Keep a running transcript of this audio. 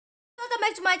Welcome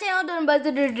back to my channel. Don't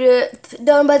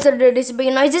bother this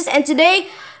big noises. And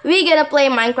today we're gonna play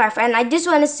Minecraft. And I just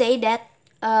wanna say that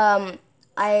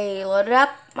I loaded up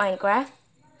Minecraft.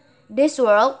 This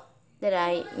world that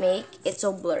I make, it's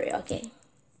so blurry. Okay.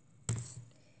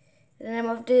 The name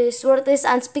of this world is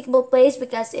Unspeakable Place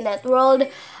because in that world,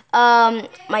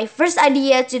 my first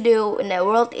idea to do in that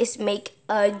world is make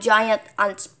a giant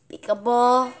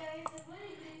unspeakable,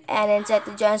 and inside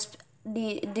the giant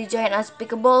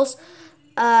unspeakables,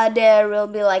 there will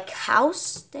be like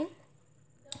house thing.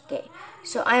 Okay,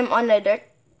 so I'm on the dirt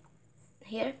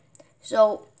here.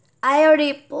 So I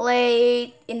already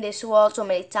played in this world so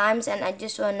many times, and I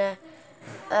just wanna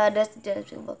that's the giant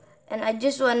unspeakable, and I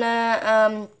just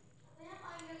wanna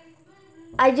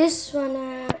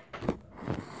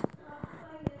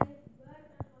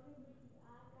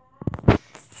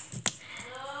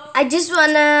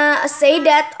say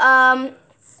that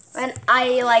when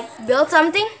I like build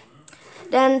something,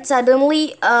 then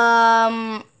suddenly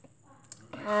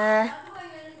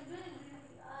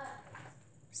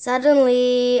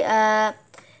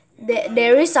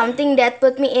there is something that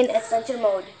put me in adventure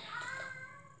mode.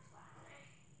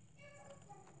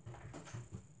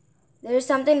 There's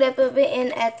something that put me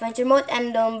in adventure mode,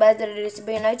 and don't bother this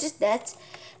being noticed. That's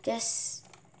just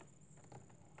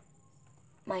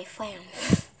my fam.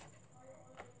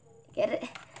 Get it?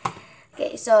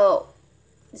 Okay, so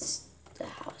this is the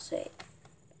house. Wait.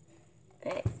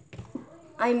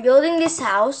 I'm building this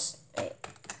house. Wait,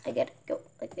 I gotta go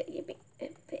like that.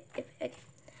 Okay.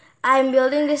 I'm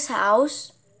building this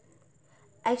house.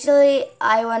 Actually,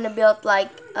 I wanna build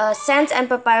like a Sands and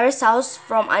Papyrus house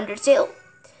from Undertale.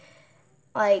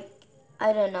 Like,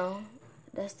 I don't know.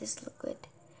 Does this look good?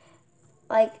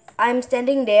 Like, I'm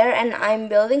standing there and I'm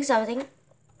building something.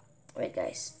 Wait,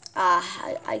 guys.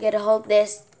 I gotta hold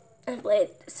this and play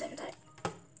it at the same time.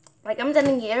 Like, I'm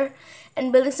standing here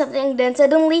and building something, then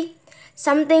suddenly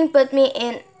something put me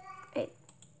in. Wait.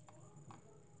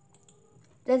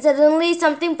 Then suddenly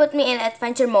something put me in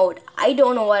adventure mode. I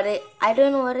don't know what it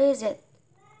is it.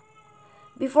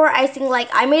 Before, I think like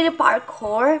I made a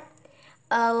parkour,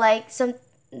 like some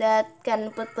that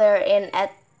can put player in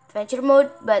adventure mode,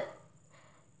 but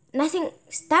nothing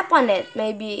step on it.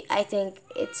 Maybe I think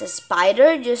it's a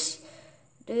spider. Just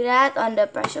do that on the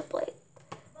pressure plate.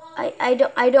 I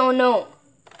don't know.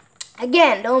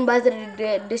 Again, don't bother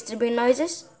the disturbing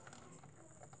noises.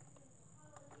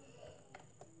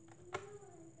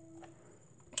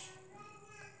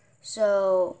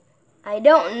 So I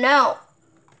don't know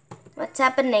what's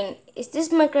happening. Is this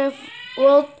Minecraft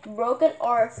world broken,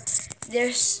 or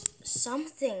there's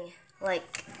something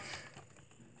like,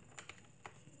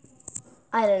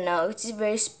 I don't know, it's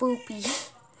very spooky.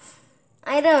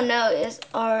 I don't know,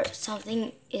 or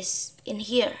something is in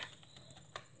here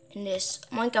in this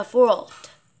Minecraft world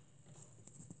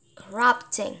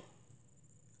corrupting.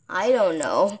 I don't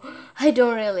know. I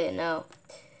don't really know.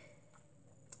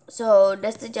 So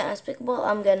that's the giant unspeakable.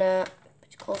 I'm gonna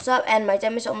close up, and my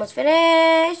time is almost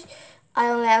finished. I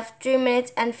only have 3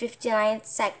 minutes and 59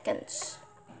 seconds.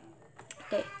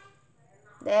 Okay,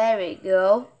 there we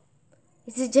go.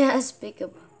 It's a giant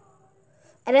unspeakable,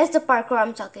 and that's the parkour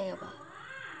I'm talking about.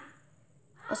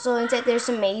 Also inside there's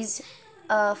a maze.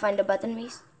 Find the button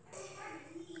maze.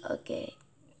 Okay.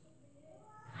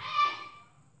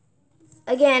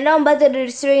 Again, don't bother the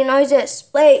disturbing noises,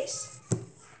 please.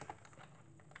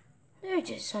 They're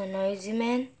just so noisy,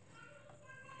 man.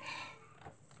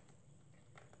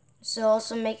 So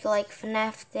also make like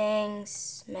FNAF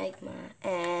things, magma,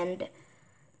 and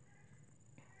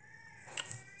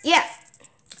yeah.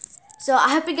 So I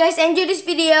hope you guys enjoyed this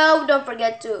video. Don't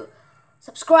forget to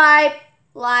subscribe,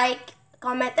 like,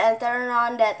 comment, and turn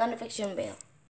on that notification bell.